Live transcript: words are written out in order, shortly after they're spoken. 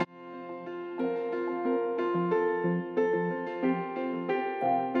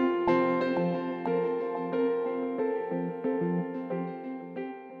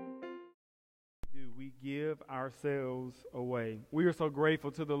ourselves away. We are so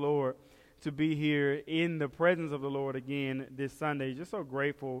grateful to the Lord to be here in the presence of the Lord again this Sunday. Just so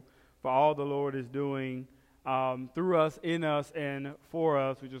grateful for all the Lord is doing through us, in us, and for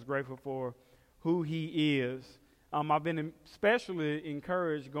us. We're just grateful for who He is. I've been especially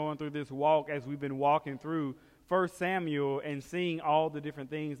encouraged going through this walk as we've been walking through 1 Samuel and seeing all the different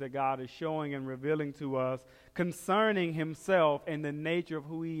things that God is showing and revealing to us concerning Himself and the nature of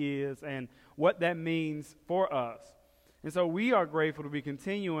who He is and what that means for us. And so we are grateful to be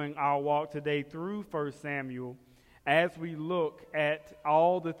continuing our walk today through 1 Samuel as we look at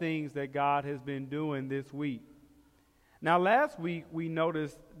all the things that God has been doing this week. Now, last week we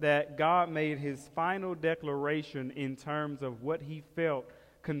noticed that God made His final declaration in terms of what He felt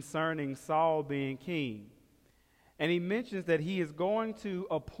concerning Saul being king. And He mentions that He is going to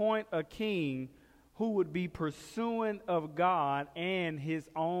appoint a king who would be pursuant of God and his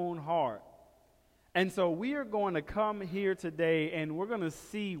own heart. And so we are going to come here today and we're going to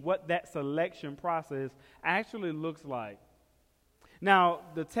see what that selection process actually looks like. Now,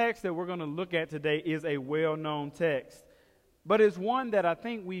 the text that we're going to look at today is a well-known text, but it's one that I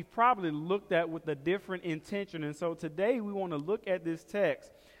think we've probably looked at with a different intention. And so today we want to look at this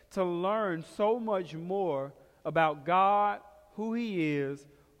text to learn so much more about God, who He is,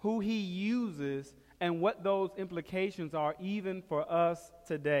 who He uses, and what those implications are even for us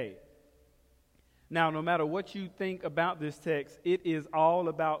today. Now, no matter what you think about this text, it is all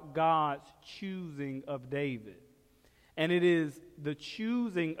about God's choosing of David. And it is the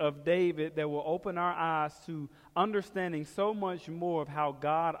choosing of David that will open our eyes to understanding so much more of how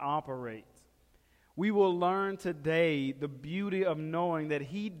God operates. We will learn today the beauty of knowing that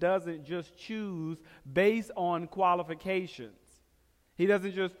He doesn't just choose based on qualifications. He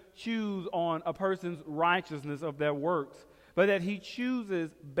doesn't just choose on a person's righteousness of their works, but that He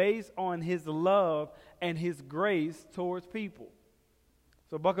chooses based on His love and His grace towards people.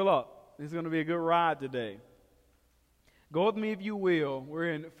 So buckle up. It's going to be a good ride today. Go with me if you will.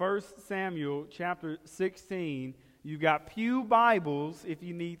 We're in 1 Samuel chapter 16. You've got pew Bibles if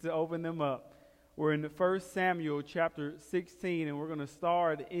you need to open them up. We're in 1 Samuel chapter 16, and we're going to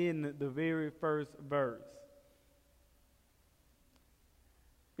start in the very first verse.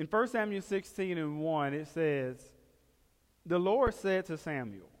 In 1 Samuel 16 and 1, it says, "The Lord said to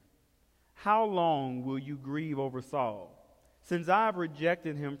Samuel, 'How long will you grieve over Saul, since I have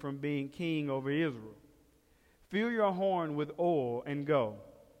rejected him from being king over Israel? Fill your horn with oil and go.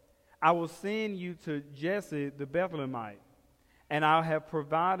 I will send you to Jesse the Bethlehemite, and I have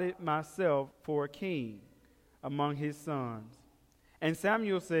provided myself for a king among his sons.' And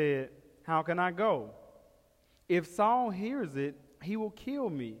Samuel said, 'How can I go? If Saul hears it, he will kill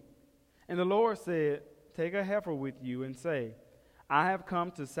me.' And the Lord said, 'Take a heifer with you and say, I have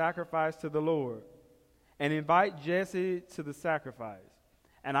come to sacrifice to the Lord, and invite Jesse to the sacrifice,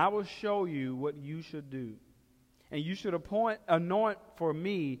 and I will show you what you should do. And you should anoint for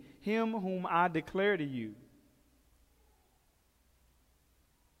me him whom I declare to you.'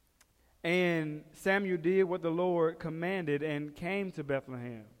 And Samuel did what the Lord commanded and came to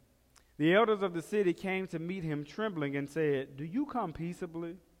Bethlehem. The elders of the city came to meet him trembling and said, 'Do you come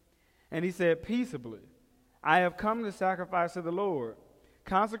peaceably?' And he said, 'Peaceably. I have come to sacrifice to the Lord.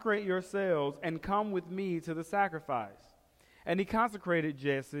 Consecrate yourselves and come with me to the sacrifice.' And he consecrated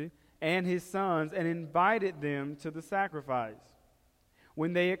Jesse and his sons and invited them to the sacrifice.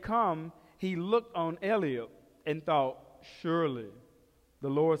 When they had come, he looked on Eliab and thought, 'Surely the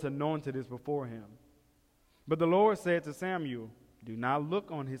Lord's anointed is before him.' But the Lord said to Samuel, 'Do not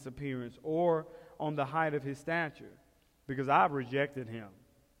look on his appearance or on the height of his stature, because I've rejected him.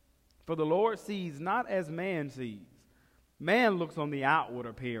 For the Lord sees not as man sees. Man looks on the outward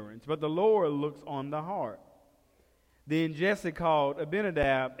appearance, but the Lord looks on the heart.' Then Jesse called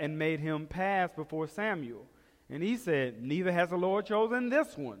Abinadab and made him pass before Samuel. And he said, 'Neither has the Lord chosen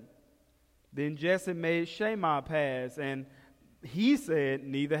this one.' Then Jesse made Shammah pass, and he said,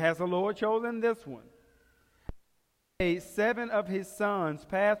 'Neither has the Lord chosen this one.' He made 7 of his sons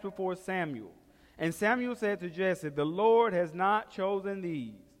pass before Samuel. And Samuel said to Jesse, 'The Lord has not chosen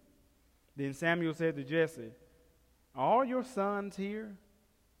these.' Then Samuel said to Jesse, 'Are all your sons here?'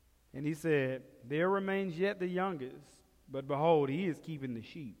 And he said, 'There remains yet the youngest, but behold, he is keeping the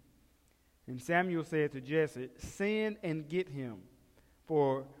sheep.' And Samuel said to Jesse, 'Send and get him,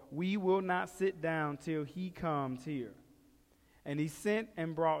 for we will not sit down till he comes here.' And he sent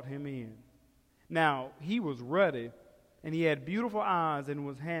and brought him in. Now he was ruddy, and he had beautiful eyes and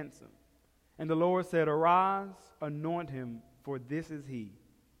was handsome. And the Lord said, 'Arise, anoint him, for this is he.'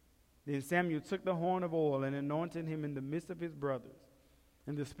 Then Samuel took the horn of oil and anointed him in the midst of his brothers.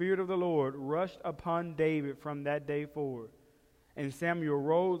 And the Spirit of the Lord rushed upon David from that day forward. And Samuel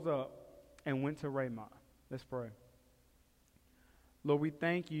rose up and went to Ramah. Let's pray. Lord, we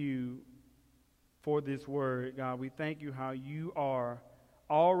thank you for this word, God. We thank you how you are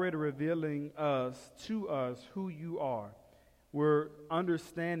already revealing to us who you are. We're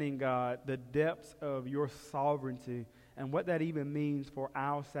understanding, God, the depths of your sovereignty and what that even means for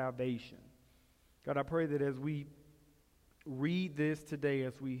our salvation. God, I pray that as we read this today,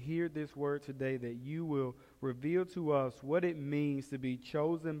 as we hear this word today, that you will reveal to us what it means to be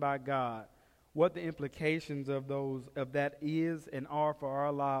chosen by God, what the implications of that is and are for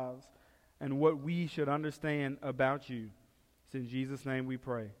our lives, and what we should understand about you. It's in Jesus' name we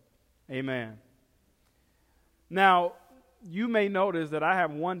pray. Amen. Now, you may notice that I have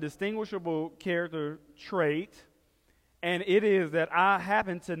one distinguishable character trait, and it is that I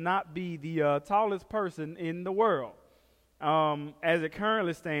happen to not be the tallest person in the world. As it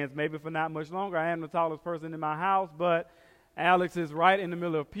currently stands, maybe for not much longer, I am the tallest person in my house, but Alex is right in the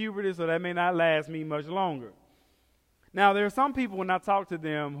middle of puberty, so that may not last me much longer. Now, there are some people when I talk to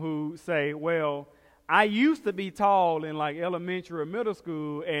them who say, well, I used to be tall in like elementary or middle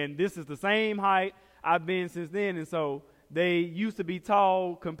school, and this is the same height I've been since then, and so they used to be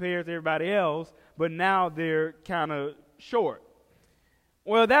tall compared to everybody else, but now they're kind of short.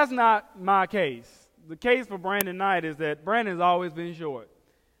 Well, that's not my case. The case for Brandon Knight is that Brandon's always been short.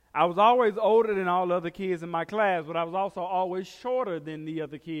 I was always older than all the other kids in my class, but I was also always shorter than the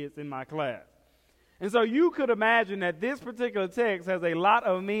other kids in my class. And so you could imagine that this particular text has a lot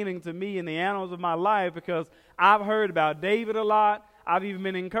of meaning to me in the annals of my life because I've heard about David a lot. I've even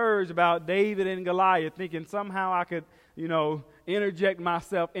been encouraged about David and Goliath, thinking somehow I could, interject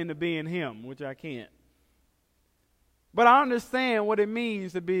myself into being him, which I can't. But I understand what it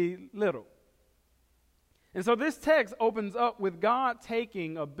means to be little. And so this text opens up with God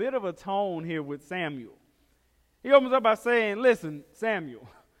taking a bit of a tone here with Samuel. He opens up by saying, listen, Samuel,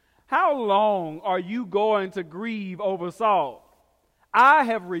 how long are you going to grieve over Saul? I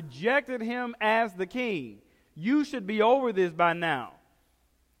have rejected him as the king. You should be over this by now.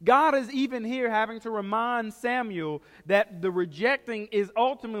 God is even here having to remind Samuel that the rejecting is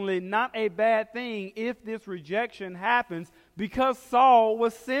ultimately not a bad thing if this rejection happens because Saul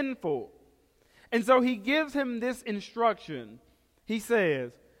was sinful. And so he gives him this instruction. He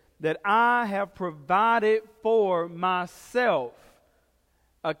says that I have provided for myself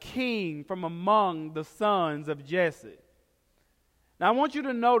a king from among the sons of Jesse. Now I want you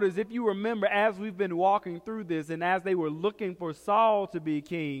to notice, if you remember, as we've been walking through this and as they were looking for Saul to be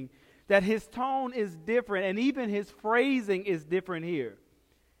king, that his tone is different and even his phrasing is different here.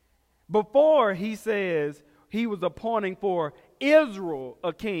 Before he says he was appointing for Israel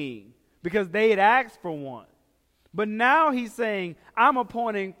a king, because they had asked for one. But now he's saying, I'm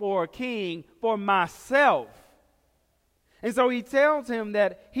appointing for a king for myself. And so he tells him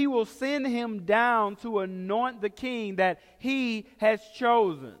that he will send him down to anoint the king that he has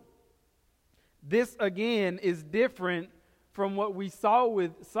chosen. This, again, is different from what we saw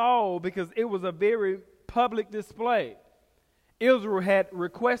with Saul because it was a very public display. Israel had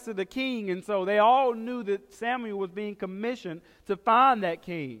requested a king, and so they all knew that Samuel was being commissioned to find that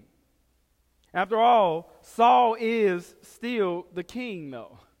king. After all, Saul is still the king,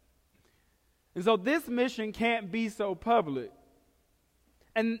 though. And so this mission can't be so public.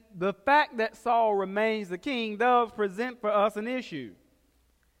 And the fact that Saul remains the king does present for us an issue.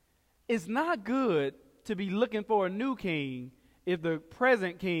 It's not good to be looking for a new king if the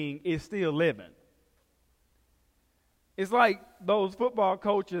present king is still living. It's like those football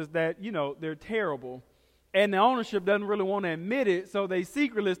coaches that, they're terrible. And the ownership doesn't really want to admit it, so they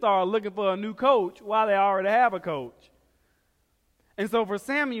secretly start looking for a new coach while they already have a coach. And so for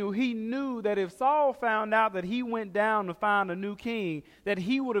Samuel, he knew that if Saul found out that he went down to find a new king, that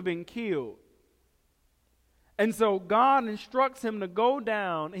he would have been killed. And so God instructs him to go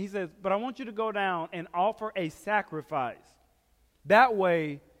down. He says, but I want you to go down and offer a sacrifice. That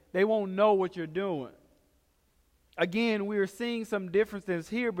way, they won't know what you're doing. Again, we are seeing some differences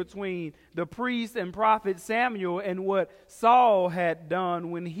here between the priest and prophet Samuel and what Saul had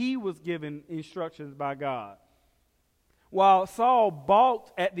done when he was given instructions by God. While Saul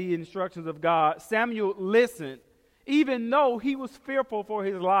balked at the instructions of God, Samuel listened, even though he was fearful for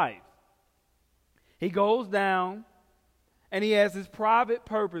his life. He goes down, and he has his private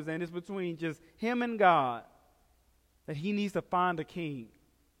purpose, and it's between just him and God, that he needs to find a king.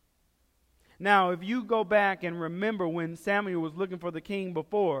 Now, if you go back and remember when Samuel was looking for the king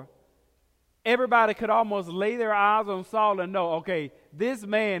before, everybody could almost lay their eyes on Saul and know, okay, this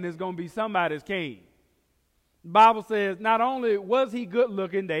man is going to be somebody's king. The Bible says not only was he good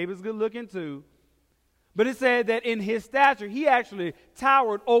looking, David's good looking too, but it said that in his stature, he actually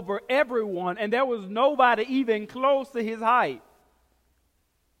towered over everyone, and there was nobody even close to his height.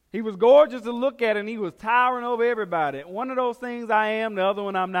 He was gorgeous to look at, and he was towering over everybody. One of those things I am, the other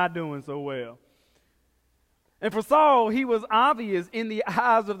one I'm not doing so well. And for Saul, he was obvious in the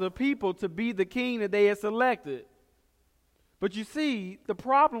eyes of the people to be the king that they had selected. But you see, the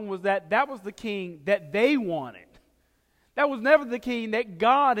problem was that was the king that they wanted. That was never the king that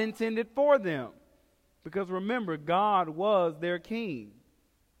God intended for them. Because remember, God was their king.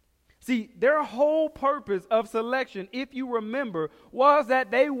 See, their whole purpose of selection, if you remember, was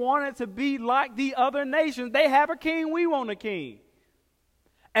that they wanted to be like the other nations. They have a king, we want a king.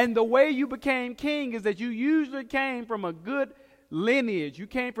 And the way you became king is that you usually came from a good lineage. You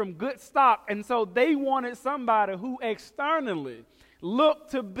came from good stock. And so they wanted somebody who externally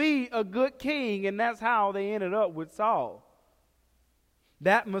looked to be a good king, and that's how they ended up with Saul.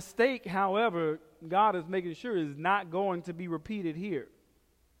 That mistake, however, God is making sure is not going to be repeated here.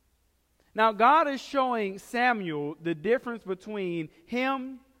 Now, God is showing Samuel the difference between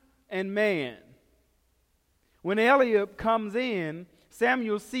him and man. When Eliab comes in,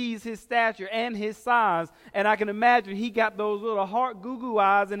 Samuel sees his stature and his size, and I can imagine he got those little heart goo-goo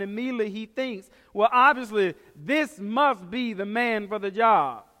eyes, and immediately he thinks, well, obviously, this must be the man for the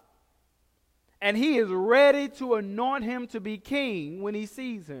job. And he is ready to anoint him to be king when he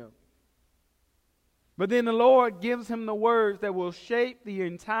sees him. But then the Lord gives him the words that will shape the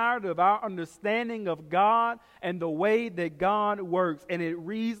entirety of our understanding of God and the way that God works. And it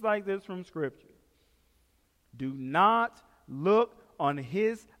reads like this from Scripture. Do not look on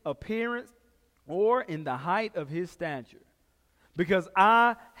his appearance or in the height of his stature, because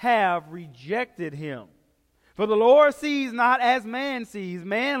I have rejected him. For the Lord sees not as man sees.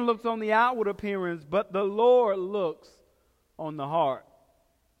 Man looks on the outward appearance, but the Lord looks on the heart.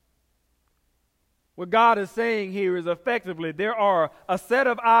 What God is saying here is effectively there are a set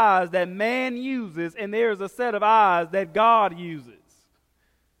of eyes that man uses, and there's a set of eyes that God uses.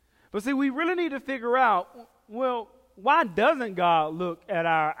 But see, we really need to figure out, well, why doesn't God look at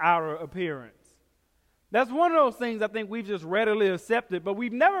our outer appearance? That's one of those things I think we've just readily accepted, but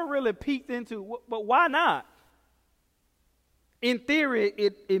we've never really peeked into, but why not? In theory,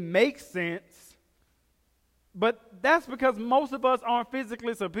 it makes sense, but that's because most of us aren't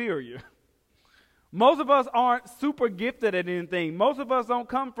physically superior. Most of us aren't super gifted at anything. Most of us don't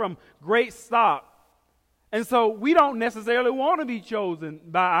come from great stock. And so we don't necessarily want to be chosen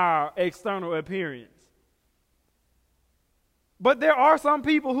by our external appearance. But there are some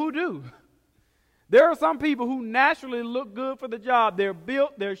people who do. There are some people who naturally look good for the job. They're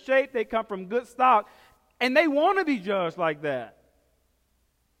built, they're shaped, they come from good stock, and they want to be judged like that.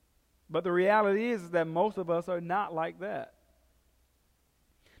 But the reality is that most of us are not like that.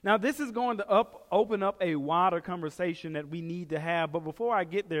 Now, this is going to open up a wider conversation that we need to have. But before I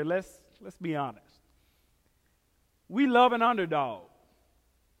get there, let's be honest. We love an underdog.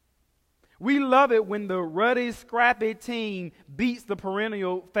 We love it when the ruddy, scrappy team beats the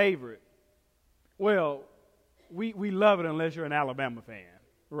perennial favorite. Well, we love it unless you're an Alabama fan,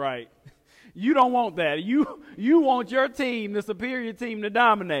 right? You don't want that. You want your team, the superior team, to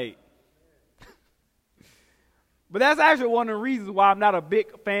dominate. But that's actually one of the reasons why I'm not a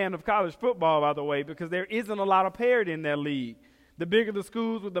big fan of college football, by the way, because there isn't a lot of parity in that league. The bigger the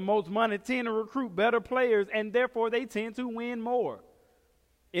schools with the most money tend to recruit better players, and therefore they tend to win more.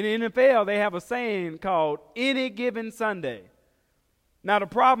 In the NFL, they have a saying called any given Sunday. Now, the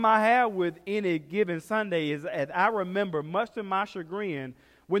problem I have with any given Sunday is that I remember, much to my chagrin,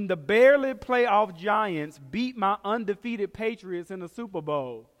 when the barely playoff Giants beat my undefeated Patriots in the Super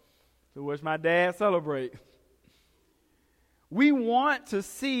Bowl, to which my dad celebrates. We want to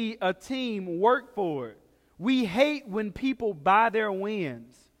see a team work for it. We hate when people buy their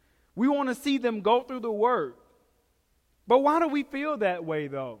wins. We want to see them go through the work. But why do we feel that way,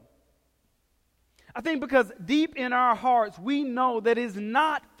 though? I think because deep in our hearts, we know that it's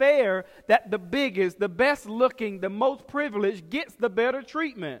not fair that the biggest, the best looking, the most privileged gets the better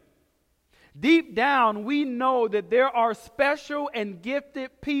treatment. Deep down, we know that there are special and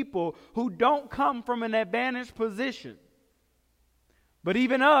gifted people who don't come from an advantaged position. But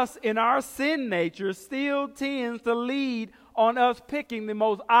even us, in our sin nature, still tends to lead on us picking the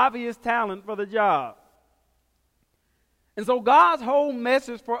most obvious talent for the job. And so God's whole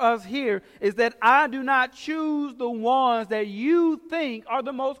message for us here is that I do not choose the ones that you think are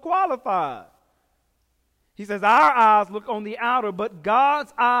the most qualified. He says our eyes look on the outer, but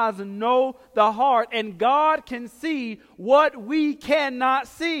God's eyes know the heart, and God can see what we cannot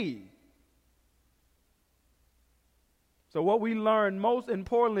see. So what we learn most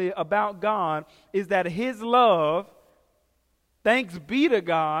importantly about God is that his love, thanks be to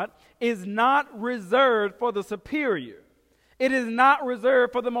God, is not reserved for the superior. It is not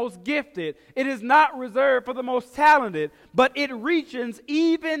reserved for the most gifted. It is not reserved for the most talented, but it reaches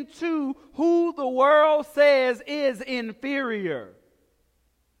even to who the world says is inferior.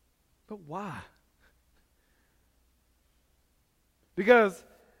 But why? Because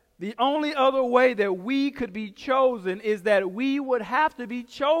the only other way that we could be chosen is that we would have to be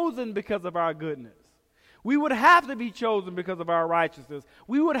chosen because of our goodness. We would have to be chosen because of our righteousness.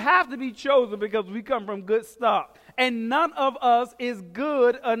 We would have to be chosen because we come from good stock. And none of us is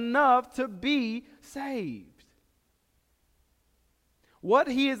good enough to be saved. What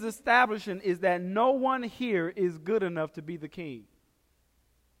he is establishing is that no one here is good enough to be the king.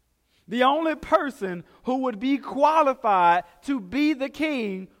 The only person who would be qualified to be the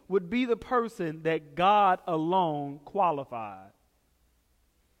king would be the person that God alone qualified.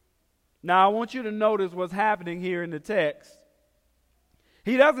 Now, I want you to notice what's happening here in the text.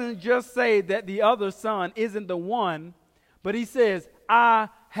 He doesn't just say that the other son isn't the one, but he says, I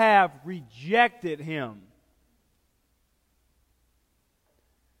have rejected him.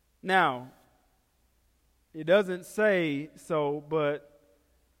 Now, it doesn't say so, but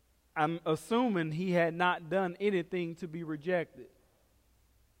I'm assuming he had not done anything to be rejected.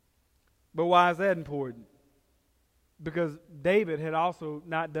 But why is that important? Because David had also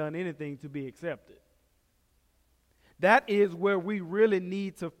not done anything to be accepted. That is where we really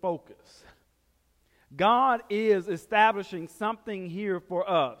need to focus. God is establishing something here for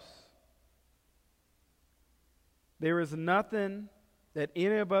us. There is nothing that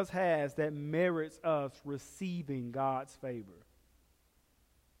any of us has that merits us receiving God's favor.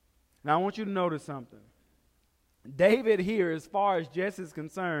 Now, I want you to notice something. David here, as far as Jesse is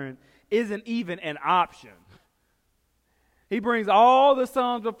concerned, isn't even an option. He brings all the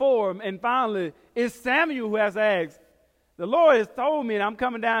sons before him, and finally, it's Samuel who has to ask, the Lord has told me, and I'm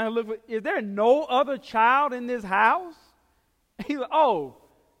coming down and look for, is there no other child in this house? He's like, oh,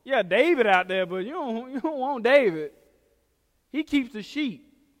 yeah, David out there, but you don't want David. He keeps the sheep.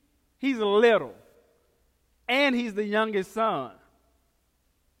 He's little. And he's the youngest son.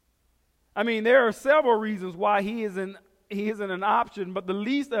 I mean, there are several reasons why he isn't an option, but the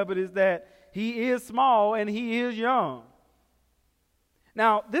least of it is that he is small and he is young.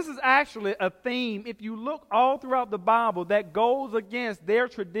 Now, this is actually a theme, if you look all throughout the Bible, that goes against their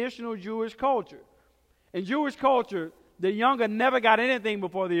traditional Jewish culture. In Jewish culture, the younger never got anything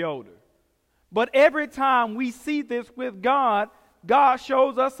before the older. But every time we see this with God, God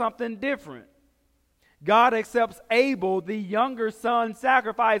shows us something different. God accepts Abel, the younger son,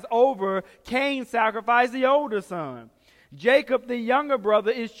 sacrifice over Cain sacrifice, the older son. Jacob, the younger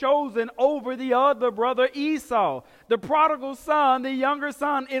brother, is chosen over the other brother Esau. The prodigal son, the younger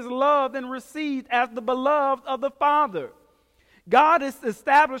son, is loved and received as the beloved of the father. God is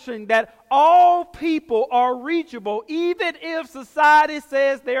establishing that all people are reachable, even if society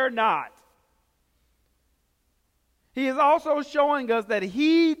says they're not. He is also showing us that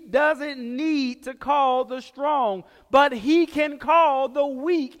he doesn't need to call the strong, but he can call the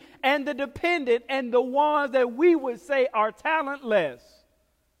weak and the dependent and the ones that we would say are talentless.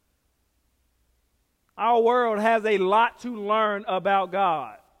 Our world has a lot to learn about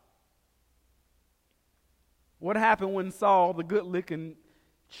God. What happened when Saul, the good-looking,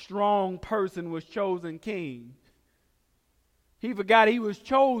 strong person, was chosen king? He forgot he was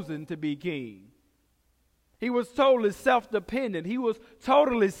chosen to be king. He was totally self-dependent. He was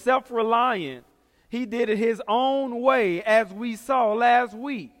totally self-reliant. He did it his own way, as we saw last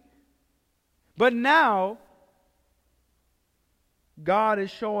week. But now, God is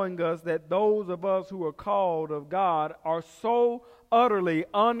showing us that those of us who are called of God are so utterly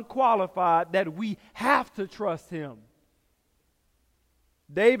unqualified that we have to trust him.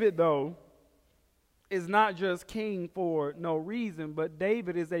 David, though, is not just king for no reason, but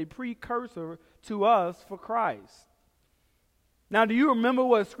David is a precursor to us for Christ. Now, do you remember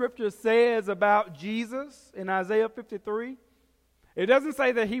what Scripture says about Jesus in Isaiah 53? It doesn't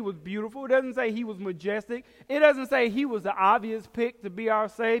say that he was beautiful. It doesn't say he was majestic. It doesn't say he was the obvious pick to be our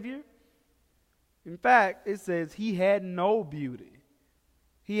Savior. In fact, it says he had no beauty.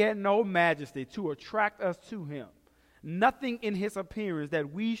 He had no majesty to attract us to him. Nothing in his appearance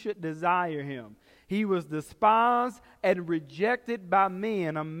that we should desire him. He was despised and rejected by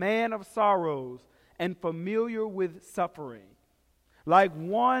men, a man of sorrows and familiar with suffering. Like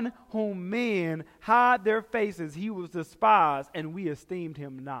one whom men hide their faces, he was despised, and we esteemed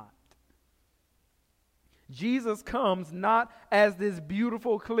him not. Jesus comes not as this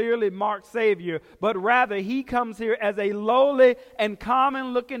beautiful, clearly marked Savior, but rather he comes here as a lowly and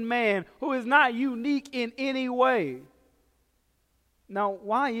common-looking man who is not unique in any way. Now,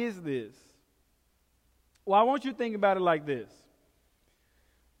 why is this? Well, I want you to think about it like this.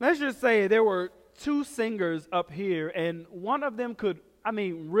 Let's just say there were two singers up here, and one of them could,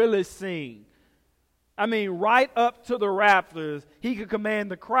 really sing. Right up to the rafters. He could command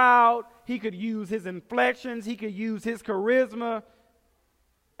the crowd. He could use his inflections. He could use his charisma.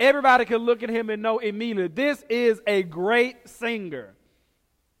 Everybody could look at him and know immediately, this is a great singer.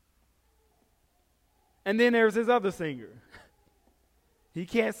 And then there's his other singer. He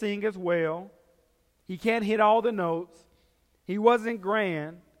can't sing as well. He can't hit all the notes. He wasn't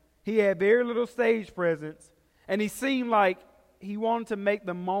grand. He had very little stage presence. And he seemed like he wanted to make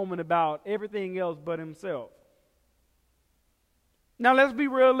the moment about everything else but himself. Now, let's be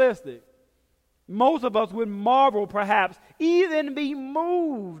realistic. Most of us would marvel, perhaps, even be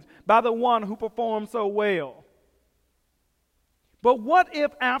moved by the one who performed so well. But what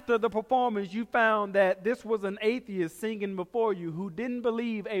if after the performance you found that this was an atheist singing before you who didn't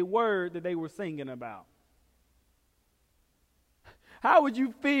believe a word that they were singing about? How would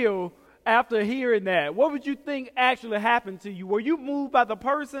you feel after hearing that? What would you think actually happened to you? Were you moved by the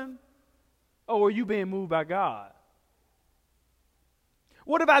person, or were you being moved by God?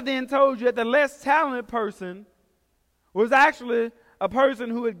 What if I then told you that the less talented person was actually a person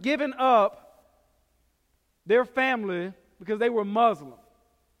who had given up their family because they were Muslim,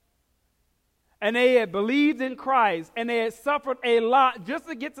 and they had believed in Christ, and they had suffered a lot just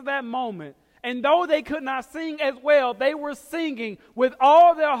to get to that moment? And though they could not sing as well, they were singing with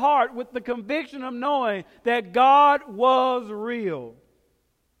all their heart, with the conviction of knowing that God was real.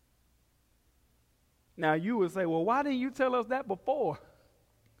 Now you would say, well, why didn't you tell us that before?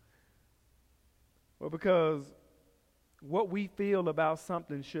 Well, because what we feel about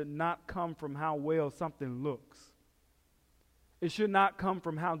something should not come from how well something looks. It should not come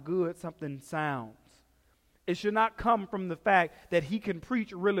from how good something sounds. It should not come from the fact that he can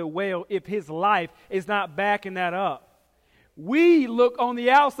preach really well if his life is not backing that up. We look on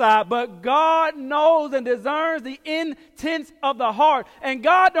the outside, but God knows and discerns the intents of the heart. And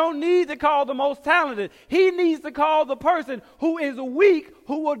God don't need to call the most talented. He needs to call the person who is weak,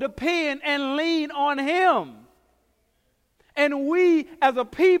 who will depend and lean on him. And we as a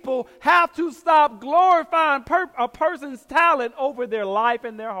people have to stop glorifying a person's talent over their life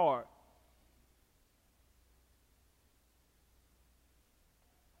and their heart.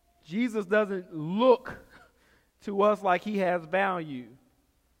 Jesus doesn't look to us like he has value,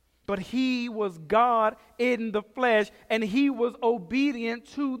 but he was God in the flesh, and he was obedient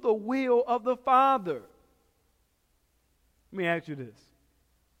to the will of the Father. Let me ask you this.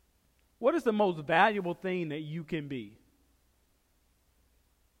 What is the most valuable thing that you can be?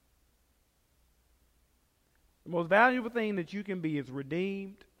 The most valuable thing that you can be is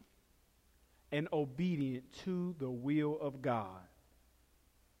redeemed and obedient to the will of God.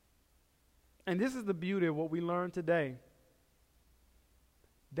 And this is the beauty of what we learned today.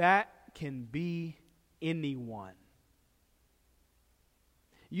 That can be anyone.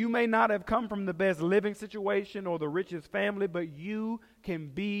 You may not have come from the best living situation or the richest family, but you can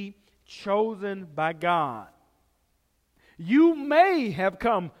be chosen by God. You may have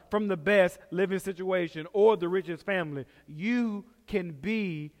come from the best living situation or the richest family. You can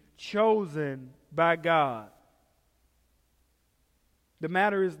be chosen by God. The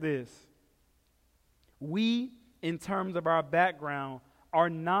matter is this. We, in terms of our background, are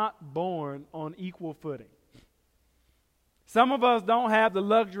not born on equal footing. Some of us don't have the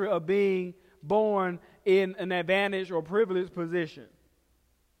luxury of being born in an advantaged or privileged position.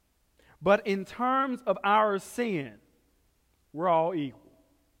 But in terms of our sin, we're all equal.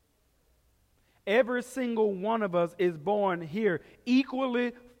 Every single one of us is born here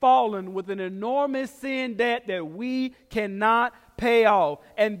equally fallen with an enormous sin debt that we cannot pay off.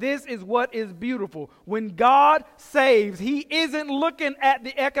 And this is what is beautiful. When God saves, he isn't looking at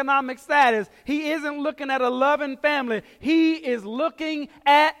the economic status. He isn't looking at a loving family. He is looking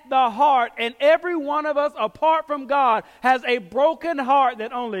at the heart. And every one of us, apart from God, has a broken heart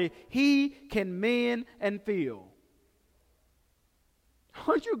that only he can mend and fill.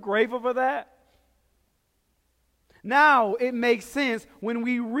 Aren't you grateful for that? Now it makes sense when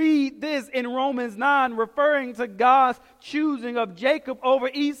we read this in Romans 9, referring to God's choosing of Jacob over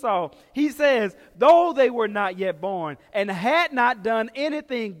Esau. He says, though they were not yet born and had not done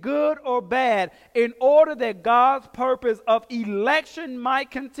anything good or bad, in order that God's purpose of election might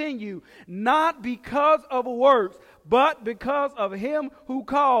continue, not because of works, But because of him who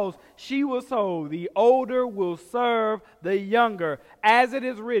calls, she was told, the older will serve the younger. As it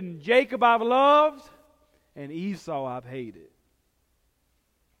is written, Jacob I've loved, and Esau I've hated.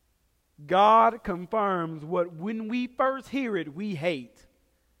 God confirms what when we first hear it, we hate,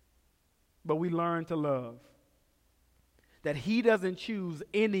 but we learn to love. That he doesn't choose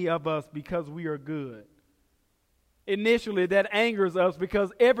any of us because we are good. Initially, that angers us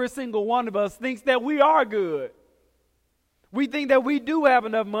because every single one of us thinks that we are good. We think that we do have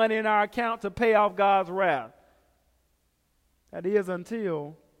enough money in our account to pay off God's wrath. That is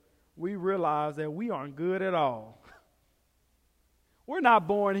until we realize that we aren't good at all. We're not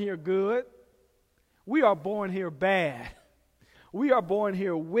born here good. We are born here bad. We are born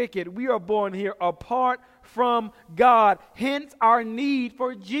here wicked. We are born here apart from God. Hence our need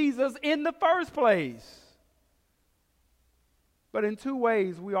for Jesus in the first place. But in two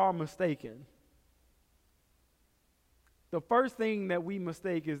ways we are mistaken. The first thing that we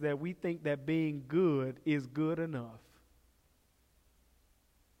mistake is that we think that being good is good enough.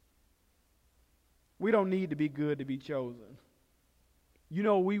 We don't need to be good to be chosen. You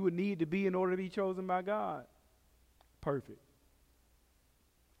know what we would need to be in order to be chosen by God? Perfect.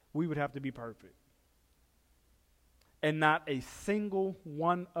 We would have to be perfect. And not a single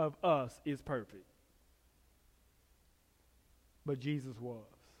one of us is perfect. But Jesus was.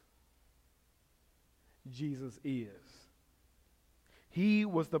 Jesus is. He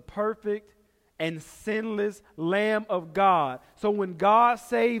was the perfect and sinless Lamb of God. So when God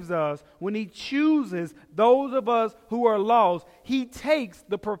saves us, when he chooses those of us who are lost, he takes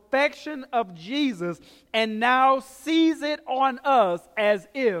the perfection of Jesus and now sees it on us as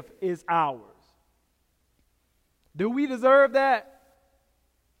if it's ours. Do we deserve that?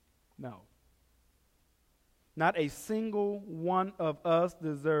 No. Not a single one of us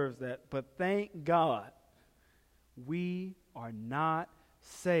deserves that. But thank God we are not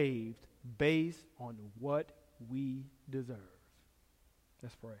saved based on what we deserve.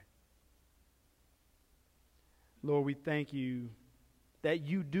 Let's pray. Lord, we thank you that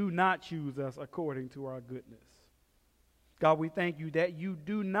you do not choose us according to our goodness. God, we thank you that you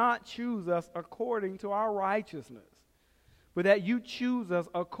do not choose us according to our righteousness, but that you choose us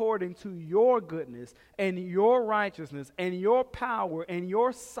according to your goodness and your righteousness and your power and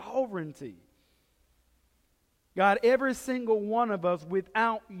your sovereignty. God, every single one of us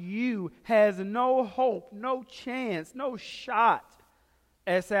without you has no hope, no chance, no shot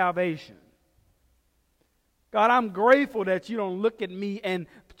at salvation. God, I'm grateful that you don't look at me and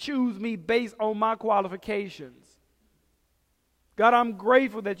choose me based on my qualifications. God, I'm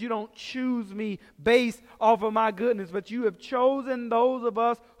grateful that you don't choose me based off of my goodness, but you have chosen those of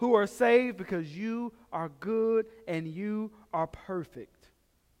us who are saved because you are good and you are perfect.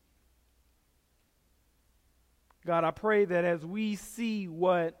 God, I pray that as we see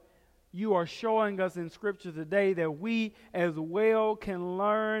what you are showing us in Scripture today, that we as well can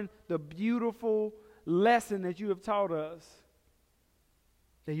learn the beautiful lesson that you have taught us,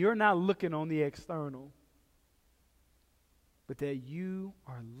 that you're not looking on the external, but that you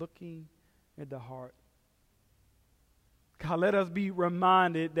are looking at the heart. God, let us be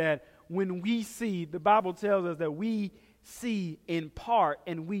reminded that when we see, the Bible tells us that we see in part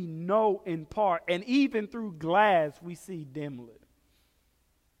and we know in part, and even through glass we see dimly.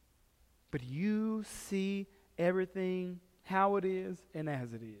 But you see everything how it is and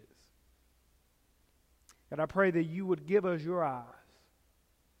as it is. And I pray that you would give us your eyes,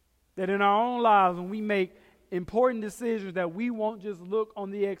 that in our own lives when we make important decisions, that we won't just look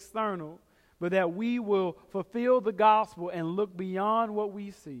on the external, but that we will fulfill the gospel and look beyond what we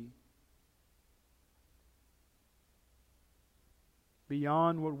see,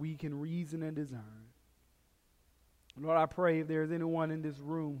 beyond what we can reason and discern. Lord, I pray if there's anyone in this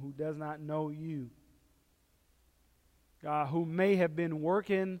room who does not know you, God, who may have been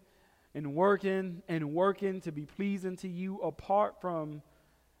working to be pleasing to you apart from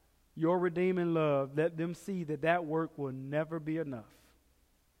your redeeming love, let them see that that work will never be enough.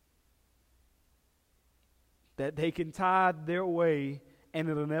 That they can tithe their way and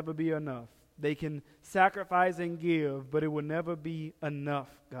it'll never be enough. They can sacrifice and give, but it will never be enough,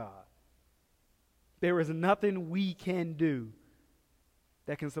 God. There is nothing we can do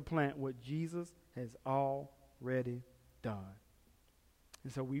that can supplant what Jesus has already done.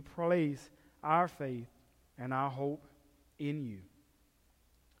 And so we place our faith and our hope in you.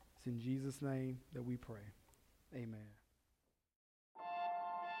 It's in Jesus' name that we pray. Amen.